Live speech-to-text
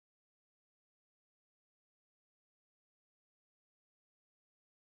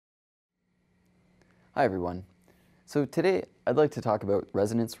Hi everyone. So today I'd like to talk about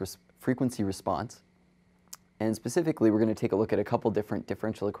resonance frequency response, and specifically we're going to take a look at a couple different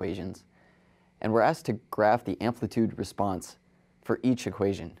differential equations, and we're asked to graph the amplitude response for each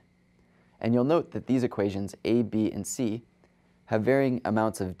equation. And you'll note that these equations A, B, and C have varying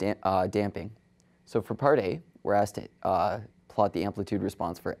amounts of damping. So for part A, we're asked to plot the amplitude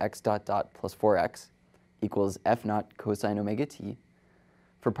response for x dot dot plus 4x equals f naught cosine omega t.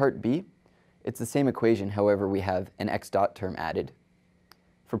 For part B, it's the same equation, however we have an x dot term added.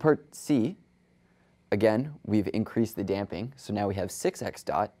 For part C, again, we've increased the damping, so now we have 6x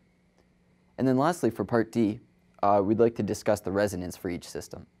dot. And then lastly, for part D, we'd like to discuss the resonance for each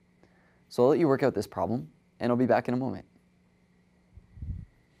system. So I'll let you work out this problem, and I'll be back in a moment.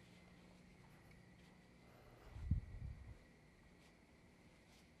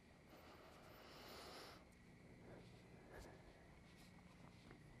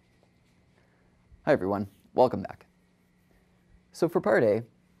 Hi everyone, welcome back. So for part A,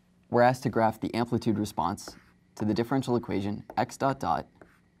 we're asked to graph the amplitude response to the differential equation x dot dot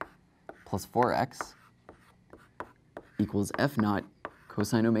plus 4x equals f naught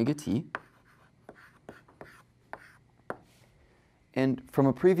cosine omega t. And from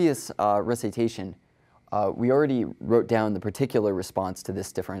a previous recitation, we already wrote down the particular response to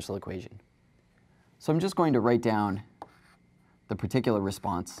this differential equation. So I'm just going to write down the particular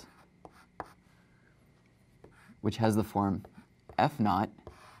response, which has the form f naught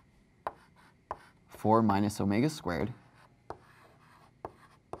 4 minus omega squared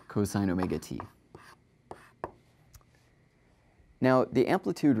cosine omega t. Now, the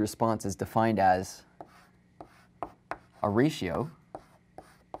amplitude response is defined as a ratio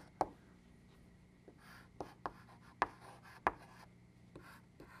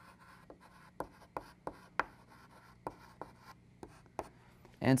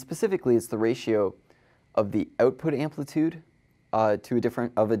and specifically it's the ratio of the output amplitude of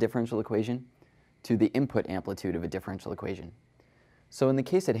a differential equation to the input amplitude of a differential equation. So in the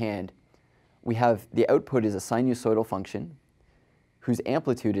case at hand, we have the output is a sinusoidal function whose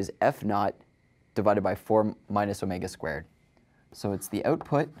amplitude is f naught divided by 4 minus omega squared. So it's the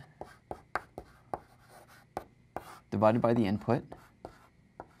output divided by the input.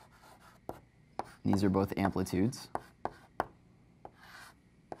 These are both amplitudes.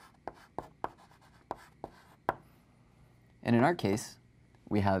 And in our case,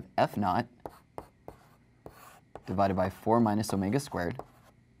 we have f naught divided by 4 minus omega squared.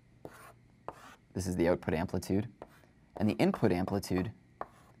 This is the output amplitude. And the input amplitude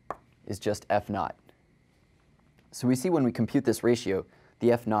is just f naught. So we see when we compute this ratio,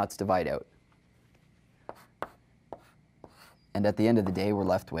 the f naughts divide out. And at the end of the day, we're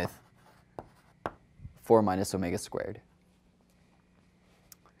left with 4 minus omega squared.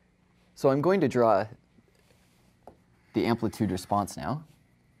 So I'm going to draw the amplitude response now.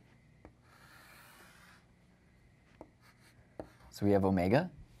 So we have omega.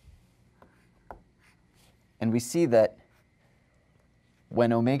 And we see that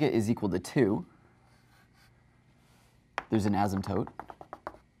when omega is equal to 2, there's an asymptote.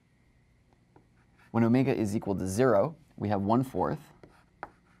 When omega is equal to 0, we have 1/4.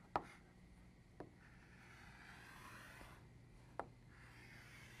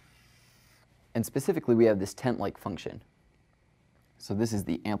 And specifically, we have this tent-like function. So this is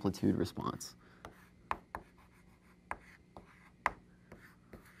the amplitude response.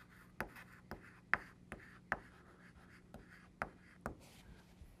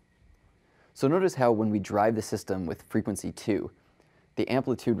 So notice how when we drive the system with frequency 2, the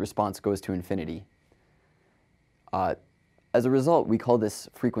amplitude response goes to infinity. As a result, we call this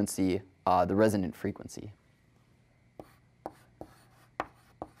frequency the resonant frequency.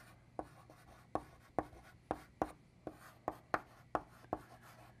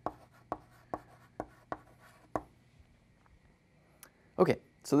 Okay,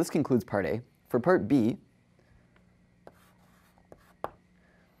 so this concludes part A. For part B,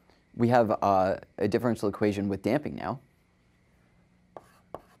 we have a differential equation with damping now.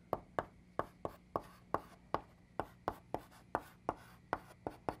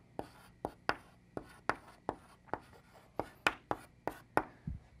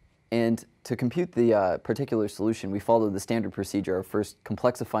 And to compute the particular solution, we follow the standard procedure of first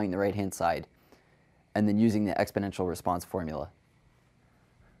complexifying the right-hand side and then using the exponential response formula.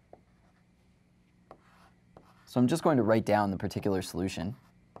 So I'm just going to write down the particular solution.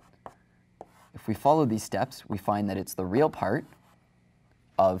 If we follow these steps, we find that it's the real part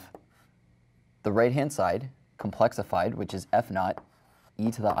of the right-hand side, complexified, which is f naught e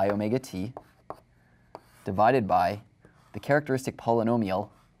to the I omega t, divided by the characteristic polynomial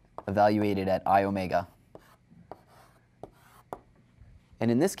evaluated at I omega. And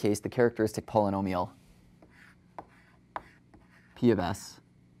in this case, the characteristic polynomial P of S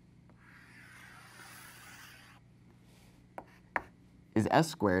is S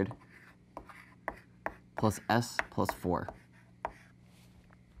squared plus S plus 4.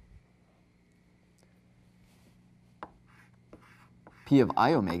 P of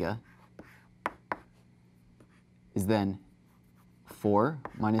I omega is then 4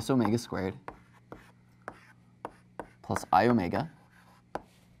 minus omega squared plus I omega.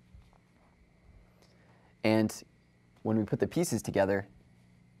 And when we put the pieces together,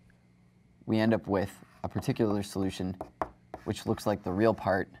 we end up with a particular solution which looks like the real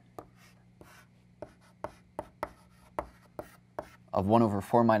part of 1 over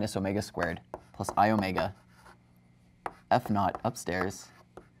 4 minus omega squared plus I omega F naught upstairs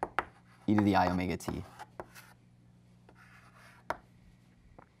e to the I omega t.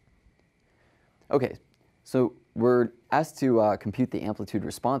 Okay, so we're asked to compute the amplitude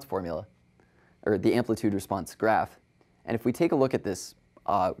response formula, or the amplitude response graph. And if we take a look at this,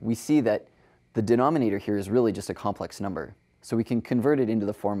 we see that the denominator here is really just a complex number. So we can convert it into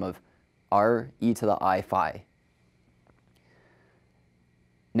the form of r e to the I phi.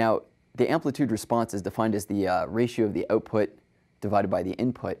 Now, the amplitude response is defined as the ratio of the output divided by the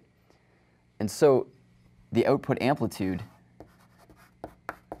input. And so the output amplitude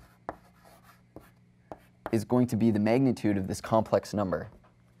is going to be the magnitude of this complex number.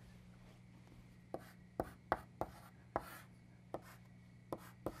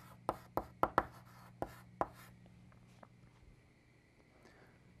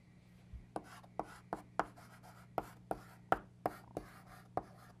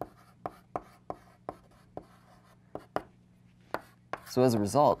 So as a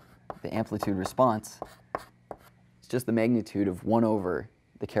result, the amplitude response is just the magnitude of 1 over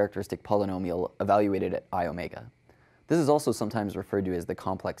the characteristic polynomial evaluated at I omega. This is also sometimes referred to as the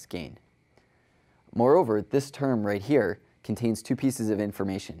complex gain. Moreover, this term right here contains two pieces of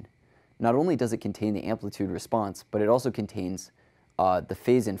information. Not only does it contain the amplitude response, but it also contains the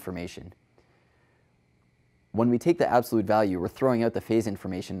phase information. When we take the absolute value, we're throwing out the phase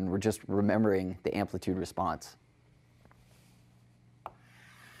information and we're just remembering the amplitude response.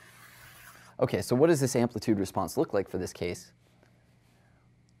 Okay, so what does this amplitude response look like for this case?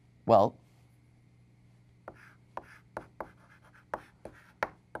 Well,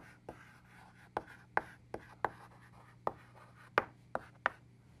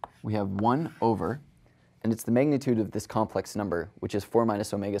 we have 1 over, and it's the magnitude of this complex number, which is 4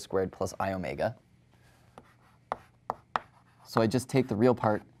 minus omega squared plus I omega. So I just take the real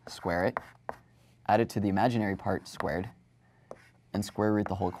part, square it, add it to the imaginary part squared, and square root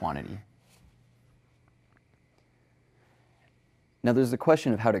the whole quantity. Now there's the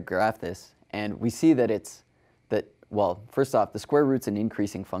question of how to graph this, and we see that well, first off, the square root's an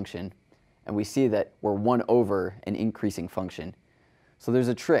increasing function, and we see that we're 1 over an increasing function. So there's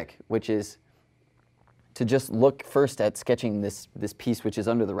a trick, which is to just look first at sketching this piece which is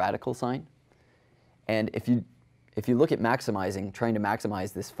under the radical sign. And if you look at maximizing, trying to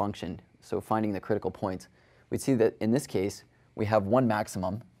maximize this function, so finding the critical points, we'd see that in this case, we have one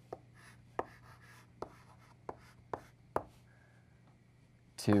maximum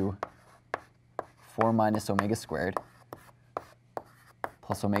to 4 minus omega squared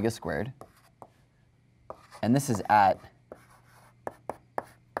plus omega squared. And this is at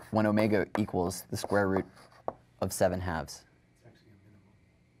when omega equals the square root of 7 halves. It's actually a minimum.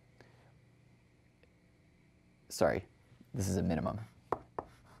 Sorry, this is a minimum.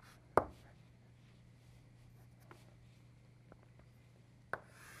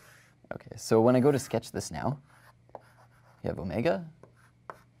 Okay, so when I go to sketch this now, we have omega,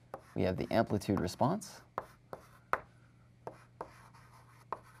 we have the amplitude response,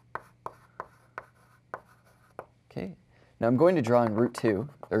 okay. Now I'm going to draw in root 2,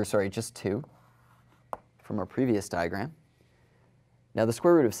 or sorry, just 2 from our previous diagram. Now the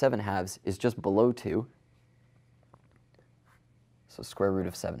square root of 7 halves is just below 2, so square root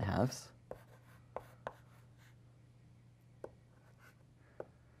of 7 halves.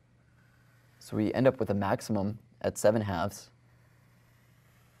 So we end up with a maximum at 7 halves,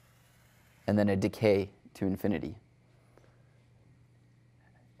 and then a decay to infinity.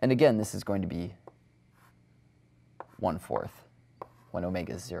 And again, this is going to be 1/4 when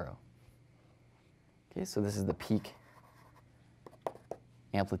omega is 0. Okay, so this is the peak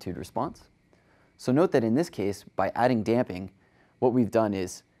amplitude response. So note that in this case, by adding damping, what we've done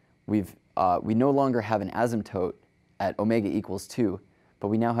is we no longer have an asymptote at omega equals 2, but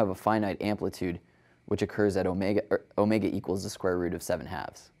we now have a finite amplitude which occurs at omega equals the square root of 7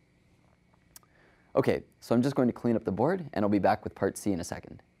 halves. Okay, so I'm just going to clean up the board, and I'll be back with part C in a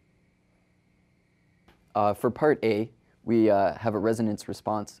second. For part A, we have a resonance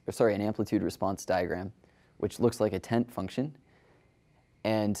response, or sorry, an amplitude response diagram, which looks like a tent function.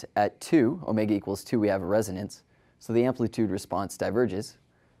 And at 2, omega equals 2, we have a resonance. So the amplitude response diverges.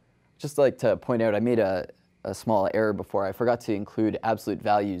 Just like to point out, I made a small error before. I forgot to include absolute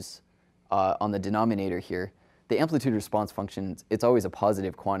values on the denominator here. The amplitude response function, it's always a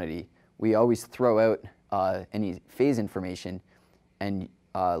positive quantity. We always throw out any phase information and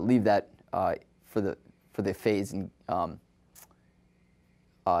leave that for the phase in the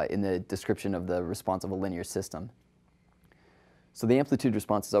description of the response of a linear system. So the amplitude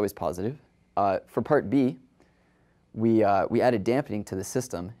response is always positive. For part B, we added dampening to the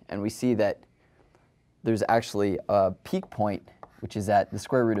system, and we see that there's actually a peak point, which is at the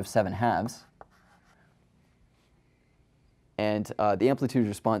square root of 7/2. And the amplitude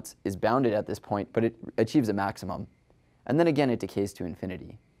response is bounded at this point, but it achieves a maximum. And then again, it decays to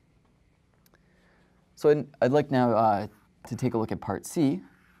infinity. So I'd like now to take a look at part C.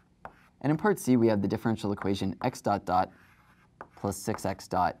 And in part C, we have the differential equation x dot dot plus 6x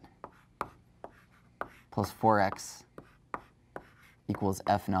dot plus 4x equals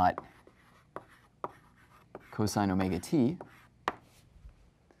f naught cosine omega t.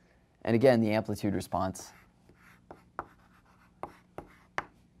 And again, the amplitude response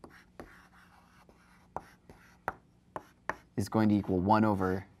is going to equal 1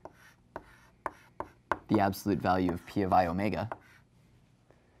 over the absolute value of p of I omega.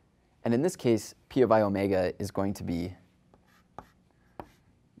 And in this case, p of I omega is going to be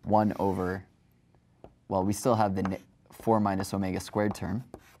 1 over, well, we still have the 4 minus omega squared term.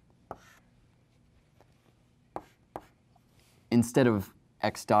 Instead of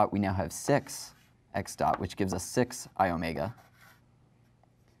x dot, we now have 6 x dot, which gives us 6 I omega.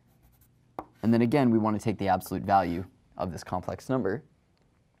 And then again, we want to take the absolute value of this complex number.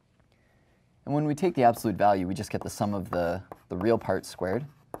 And when we take the absolute value, we just get the sum of the real part squared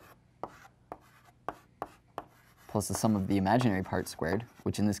plus the sum of the imaginary part squared,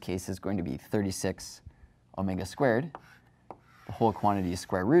 which in this case is going to be 36 omega squared. The whole quantity is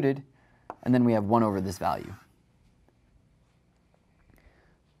square rooted, and then we have 1 over this value.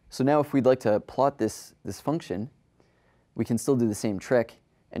 So now if we'd like to plot this function, we can still do the same trick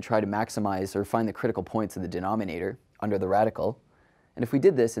and try to maximize or find the critical points of the denominator under the radical. And if we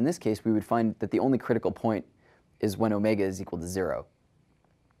did this, in this case, we would find that the only critical point is when omega is equal to 0.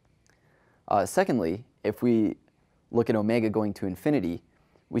 Secondly, if we look at omega going to infinity,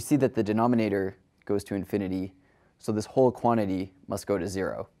 we see that the denominator goes to infinity, so this whole quantity must go to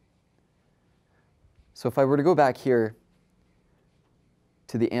 0. So if I were to go back here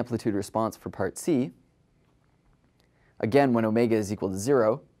to the amplitude response for part C, again, when omega is equal to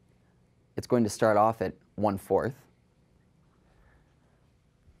 0, it's going to start off at 1/4.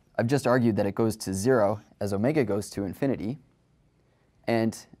 I've just argued that it goes to 0 as omega goes to infinity.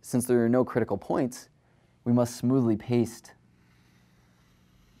 And since there are no critical points, we must smoothly paste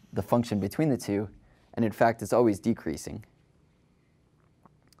the function between the two. And in fact, it's always decreasing.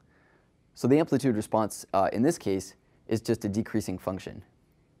 So the amplitude response in this case is just a decreasing function.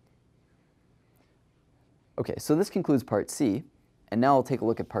 OK, so this concludes part C. And now I'll take a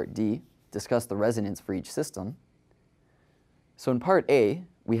look at part D, discuss the resonance for each system. So in part A,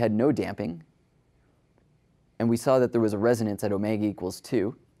 we had no damping, and we saw that there was a resonance at omega equals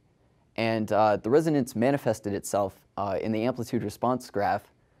 2. And the resonance manifested itself in the amplitude response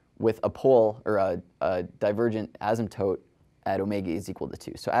graph with a pole, or a divergent asymptote at omega is equal to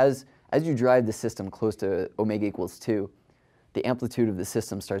 2. So as you drive the system close to omega equals 2, the amplitude of the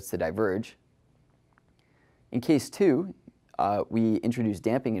system starts to diverge. In case 2, we introduce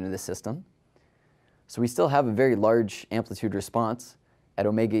damping into the system. So we still have a very large amplitude response at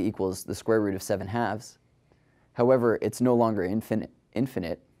omega equals the square root of 7/2. However, it's no longer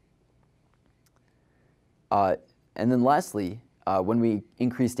infinite. And then lastly, when we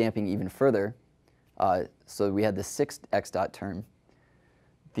increase damping even further, so we had the 6x dot term,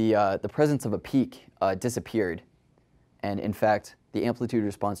 the presence of a peak disappeared. And in fact, the amplitude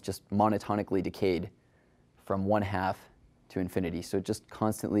response just monotonically decayed from 1/2 to infinity. So it just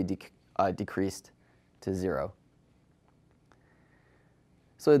constantly decreased to 0.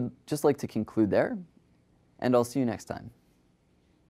 So I'd just like to conclude there, and I'll see you next time.